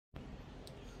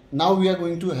Now we are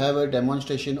going to have a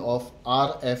demonstration of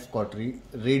RF cautery,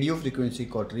 radio frequency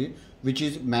cautery, which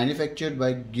is manufactured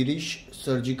by Girish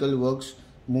Surgical Works,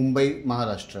 Mumbai,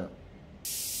 Maharashtra.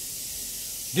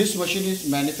 This machine is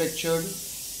manufactured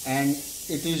and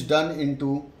it is done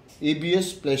into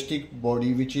ABS plastic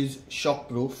body, which is shock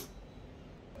proof.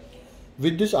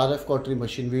 With this RF cautery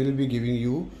machine, we will be giving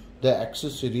you the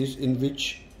accessories in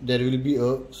which there will be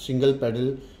a single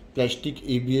pedal plastic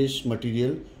ABS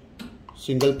material,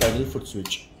 single pedal foot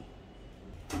switch.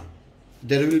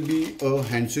 There will be a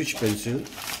hand switch pencil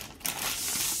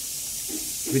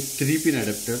with 3-pin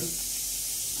adapter,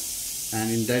 and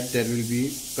in that there will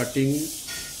be cutting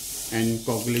and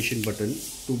coagulation button.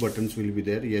 2 buttons will be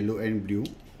there, yellow and blue.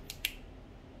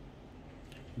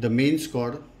 The mains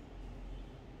cord.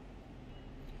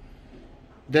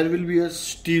 There will be a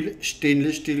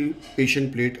stainless steel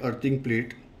patient plate, earthing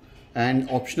plate, and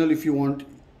optional if you want,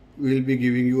 we will be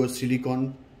giving you a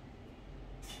silicone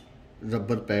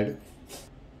rubber pad.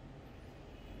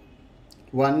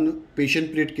 1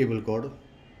 patient plate cable cord,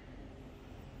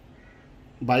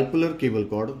 bipolar cable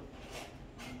cord,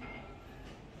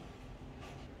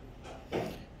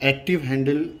 active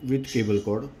handle with cable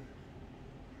cord,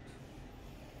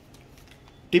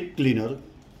 tip cleaner,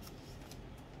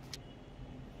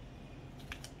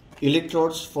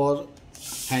 electrodes for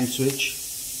hand switch,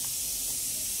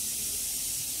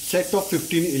 set of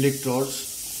 15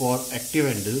 electrodes for active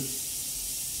handle,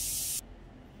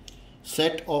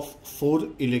 set of 4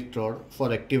 electrode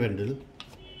for active handle,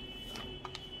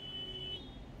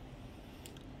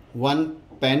 1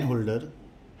 pen holder,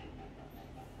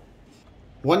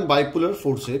 1 bipolar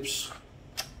forceps,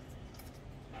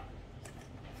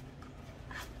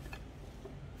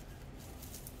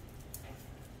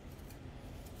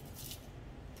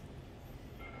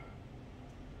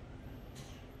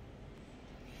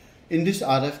 in this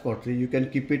RF cautery, you can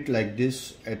keep it like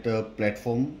this at a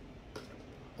platform,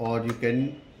 or you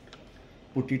can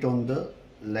put it on the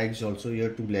legs also. Here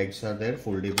 2 legs are there,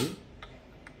 foldable.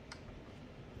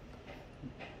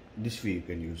 This way you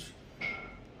can use.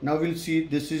 Now we'll see,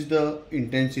 this is the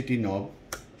intensity knob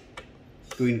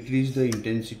to increase the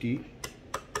intensity.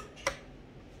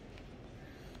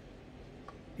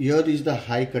 Here is the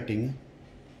high cutting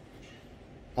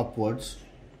upwards.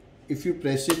 If you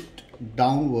press it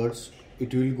downwards,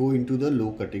 it will go into the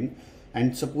low cutting,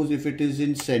 and suppose if it is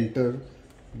in center,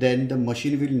 then the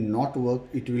machine will not work.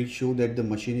 It will show that the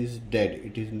machine is dead.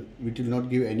 It will not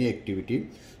give any activity.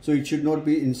 So it should not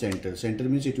be in center. Center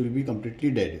means it will be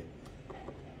completely dead.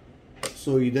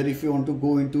 So either if you want to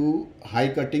go into high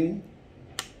cutting,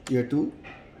 you have to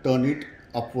turn it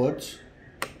upwards,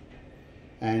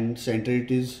 and center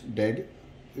it is dead.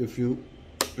 If you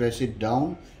press it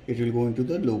down, it will go into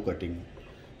the low cutting.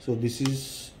 So this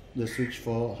is the switch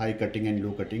for high cutting and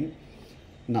low cutting.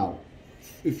 Now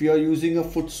if you are using a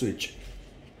foot switch,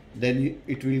 then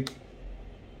you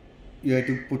have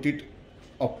to put it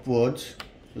upwards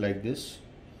like this.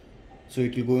 So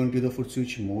it will go into the foot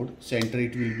switch mode. Center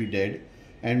it will be dead.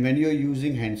 And when you are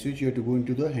using hand switch, you have to go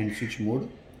into the hand switch mode.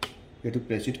 You have to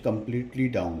press it completely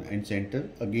down, and center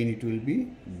again it will be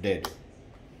dead.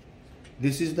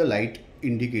 This is the light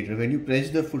indicator. When you press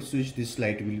the foot switch, this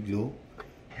light will glow.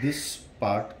 This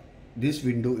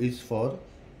window is for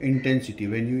intensity.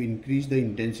 When you increase the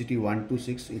intensity 1 to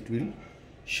 6, it will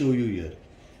show you here.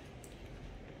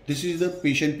 This is the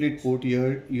patient plate port.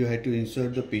 Here you have to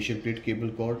insert the patient plate cable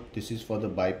cord. This is for the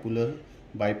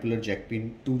bipolar jack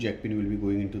pin. 2 jack pin will be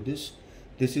going into this.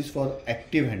 This is for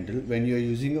active handle. When you are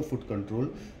using a foot control,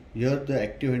 here the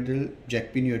active handle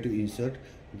jack pin you have to insert.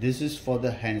 This is for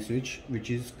the hand switch, which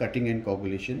is cutting and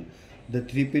coagulation. The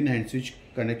 3-pin hand switch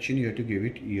connection you have to give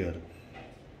it here.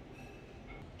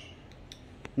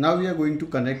 Now we are going to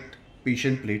connect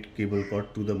patient plate cable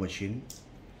cord to the machine.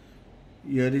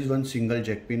 Here is 1 single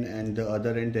jack pin, and the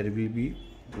other end there will be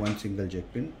 1 single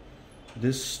jack pin.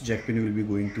 This jack pin will be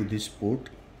going to this port,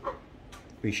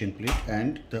 patient plate,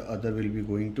 and the other will be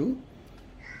going to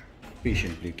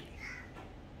patient plate.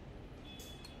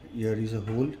 Here is a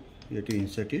hole. You have to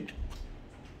insert it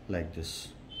like this.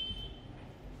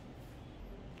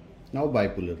 Now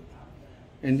bipolar.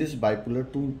 In this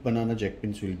bipolar, 2 banana jack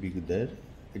pins will be there.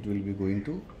 It will be going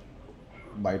to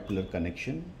bipolar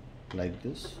connection like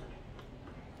this.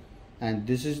 And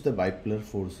this is the bipolar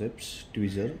forceps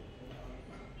tweezer.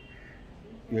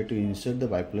 You have to insert the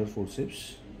bipolar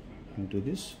forceps into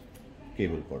this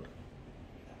cable cord.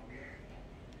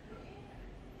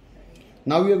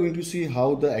 Now we are going to see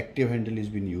how the active handle is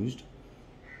being used.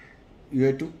 You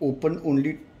have to open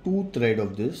only 2 threads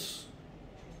of this,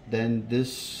 then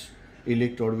this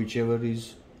electrode, whichever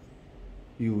is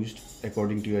used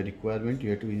according to your requirement.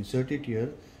 You have to insert it here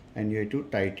and you have to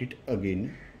tighten it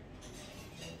again,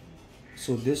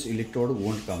 so this electrode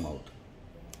won't come out.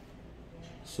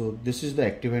 So this is the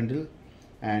active handle,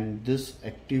 and this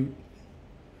active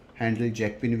handle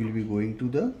jack pin will be going to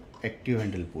the active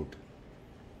handle port.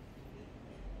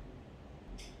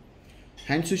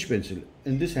 Hand switch pencil.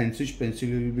 In this hand switch pencil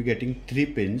you will be getting 3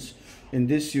 pins. In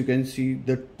this you can see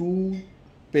the 2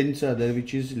 pins are there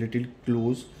which is little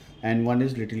close and one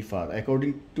is little far.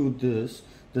 According to this,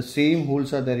 the same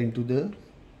holes are there into the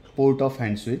port of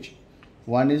hand switch.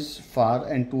 One is far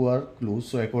and 2 are close.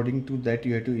 So according to that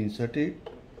you have to insert it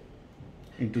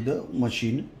into the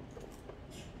machine.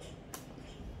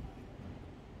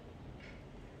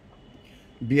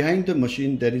 Behind the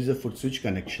machine there is a foot switch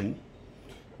connection,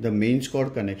 the mains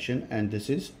cord connection, and this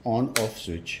is on off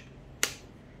switch.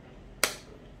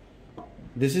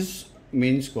 This is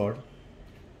mains cord.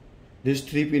 This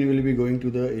 3 pin will be going to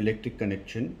the electric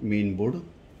connection main board,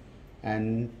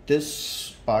 and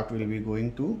this part will be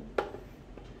going to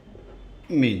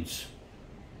mains.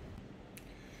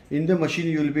 In the machine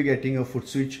you will be getting a foot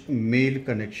switch male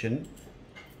connection,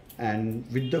 and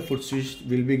with the foot switch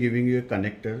will be giving you a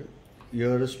connector.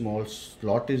 Here a small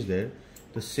slot is there.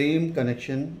 The same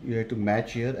connection you have to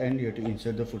match here, and you have to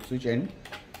insert the foot switch and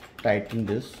tighten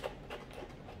this.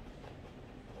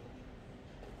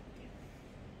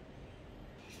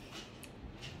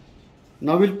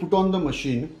 Now we'll put on the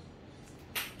machine.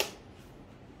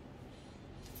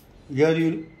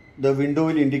 Here the window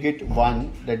will indicate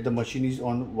 1, that the machine is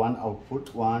on 1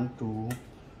 output. 1, 2,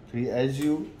 3. As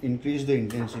you increase the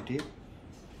intensity,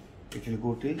 it will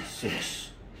go till 6.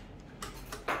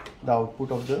 The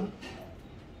output of the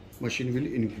machine will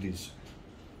increase.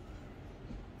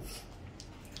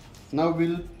 Now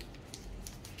we'll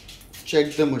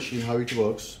check the machine how it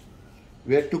works.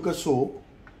 We have took a soap.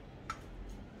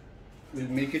 We'll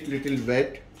make it little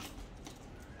wet.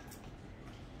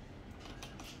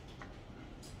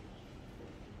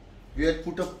 We have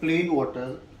put a plain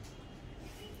water.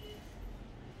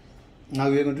 Now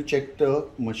we are going to check the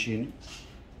machine.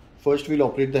 First we'll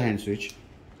operate the hand switch.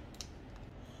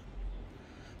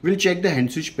 We'll check the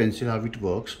hand switch pencil how it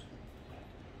works.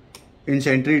 In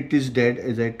center it is dead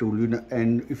as I told you,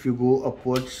 and if you go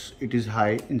upwards it is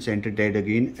high, in center dead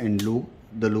again, and low,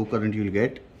 the low current you will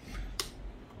get.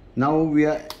 Now we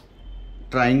are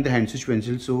trying the hand switch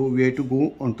pencil, so we have to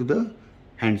go onto the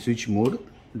hand switch mode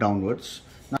downwards.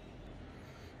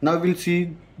 Now we'll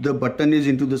see the button is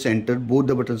into the center, both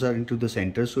the buttons are into the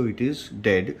center, so it is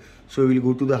dead. So we'll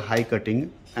go to the high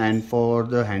cutting, and for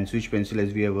the hand switch pencil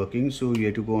as we are working, so we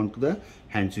have to go on to the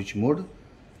hand switch mode.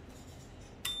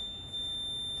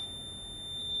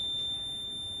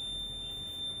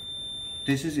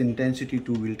 This is intensity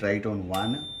 2, we'll try it on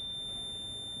 1.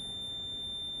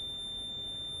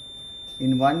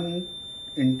 In 1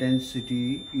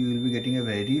 intensity you will be getting a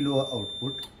very low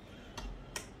output.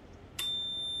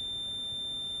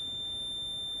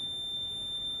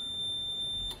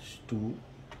 Two,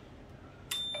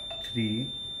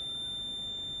 3,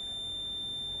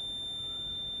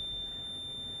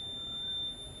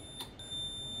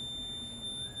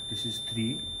 this is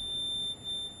 3,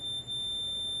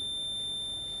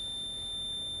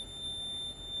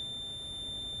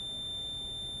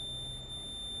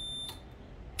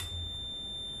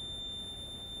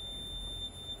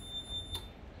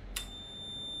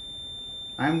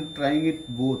 I am trying it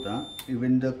both,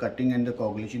 even the cutting and the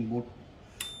coagulation, both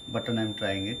button I am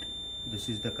trying it. This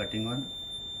is the cutting one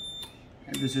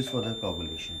and this is for the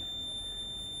coagulation.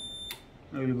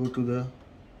 I will go to the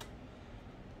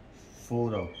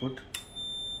 4 output.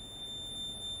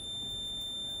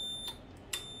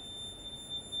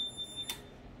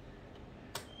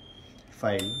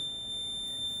 Five,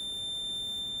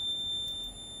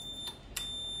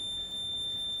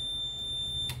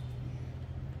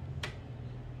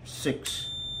 6,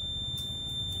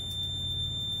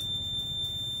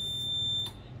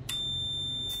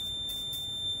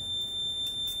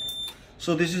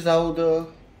 so this is how the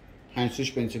hand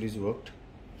switch pencil is worked.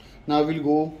 Now we'll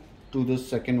go to the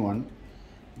second one,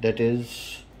 that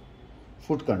is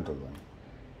foot control one.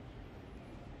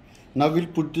 Now we'll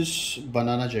put this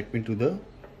banana jack pin to the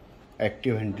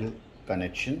active handle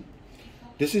connection.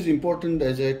 This is important,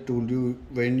 as I told you,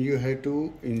 when you have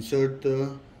to insert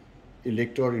the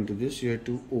electrode into this, you have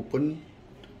to open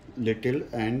little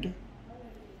and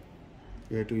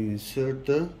you have to insert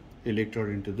the electrode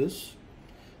into this.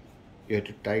 You have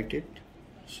to tighten it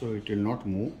so it will not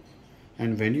move,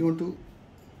 and when you want to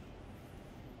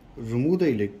remove the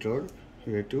electrode,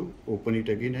 you have to open it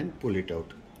again and pull it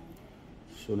out.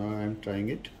 So now I am trying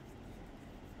it.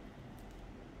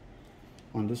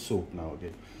 on the soap now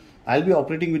again. I'll be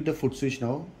operating with the foot switch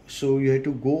now. So you have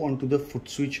to go onto the foot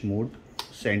switch mode.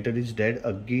 Center is dead.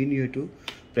 Again you have to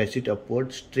press it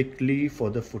upward strictly for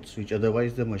the foot switch.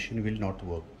 Otherwise the machine will not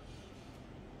work.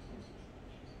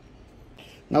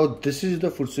 Now this is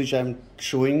the foot switch I'm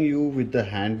showing you with the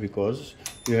hand because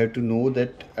you have to know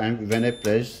that when I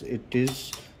press it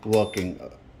is working.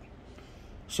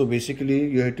 So basically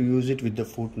you have to use it with the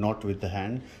foot, not with the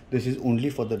hand. This is only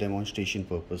for the demonstration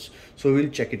purpose. So we'll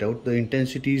check it out. The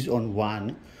intensity is on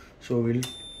 1. So we'll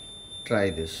try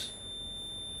this.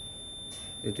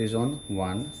 It is on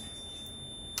 1.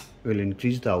 We'll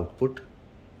increase the output.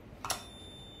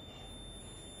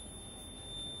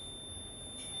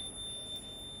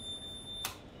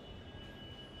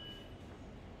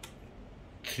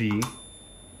 3.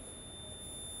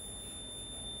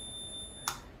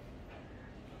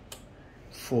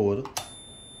 4.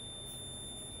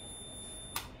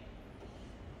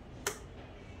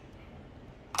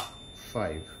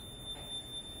 5.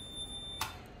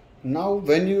 Now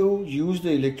when you use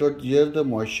the electrode, here the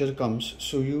moisture comes,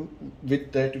 so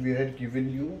with that we had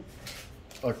given you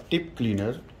a tip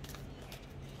cleaner.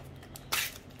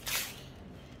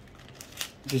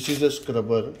 This is a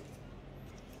scrubber.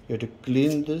 You have to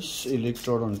clean this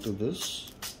electrode onto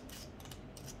this,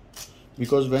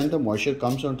 because when the moisture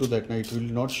comes onto that, now it will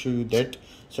not show you that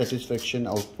satisfaction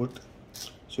output.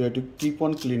 So you have to keep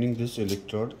on cleaning this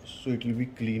electrode so it will be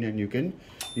clean and you can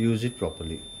use it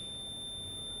properly.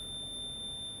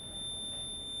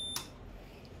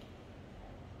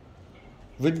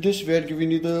 With this we are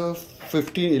giving you the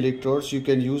 15 electrodes. You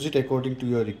can use it according to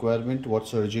your requirement, what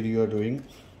surgery you are doing,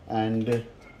 and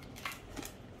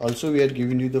also we are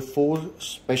giving you the 4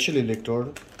 special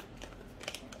electrode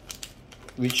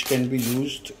which can be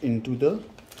used into the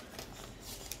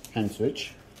hand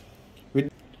switch.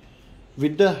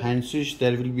 With the hand switch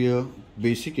there will be a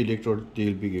basic electrode they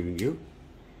will be giving you.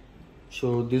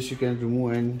 So this you can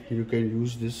remove and you can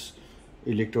use this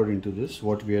electrode into this.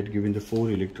 What we had given the 4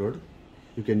 electrode,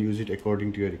 you can use it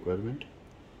according to your requirement,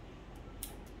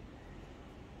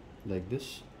 like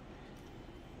this.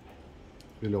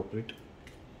 We'll operate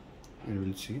and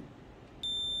we'll see.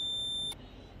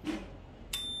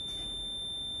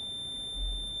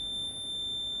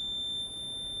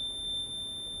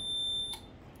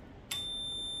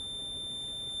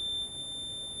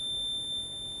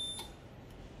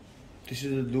 This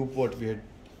is the loop what we had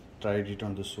tried it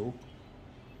on the soap.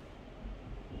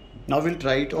 Now we'll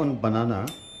try it on banana.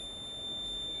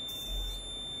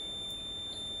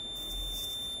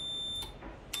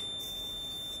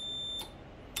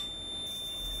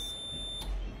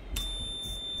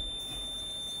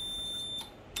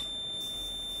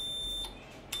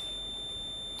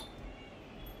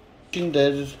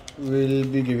 There will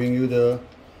be giving you the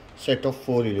set of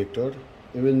 4 electrodes.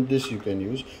 Even this you can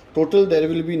use. Total there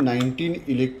will be 19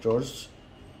 electrodes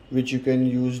which you can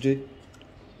use it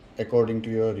according to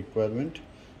your requirement.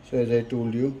 So as I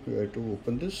told you, you have to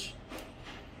open this,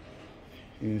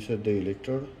 insert the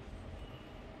electrode,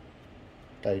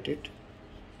 tight it.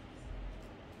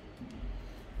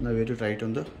 Now we have to try it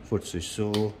on the foot switch.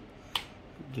 So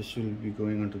this will be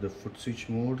going onto the foot switch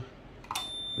mode.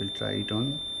 We'll try it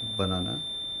on banana.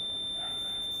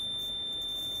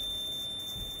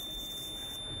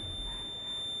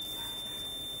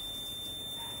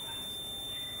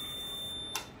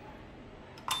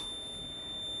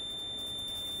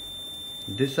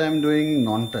 This I am doing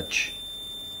non-touch.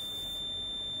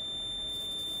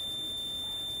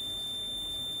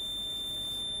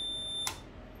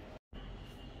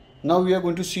 Now we are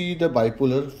going to see the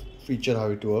bipolar feature, how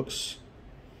it works.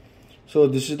 So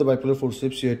this is the bipolar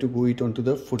forceps. You have to go it onto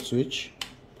the foot switch.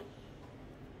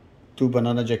 2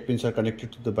 banana jack pins are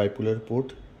connected to the bipolar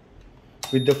port.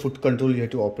 With the foot control you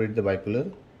have to operate the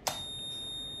bipolar.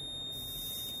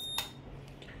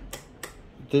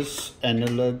 This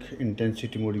analog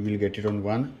intensity mode you will get it on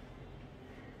 1.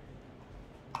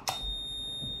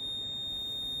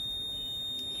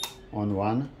 On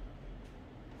 1.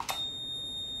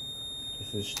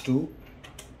 This is 2.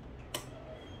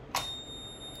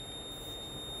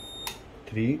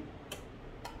 3.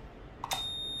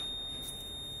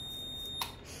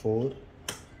 4.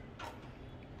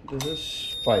 This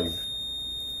is 5.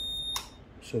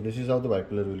 So this is how the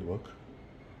bipolar will work.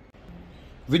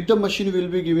 With the machine we will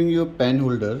be giving you a pen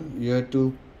holder. You have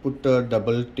to put a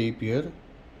double tape here,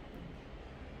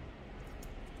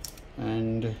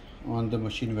 and on the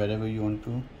machine wherever you want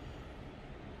to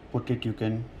put it you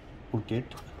can put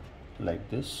it like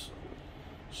this.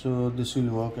 So this will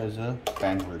work as a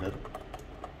pen holder.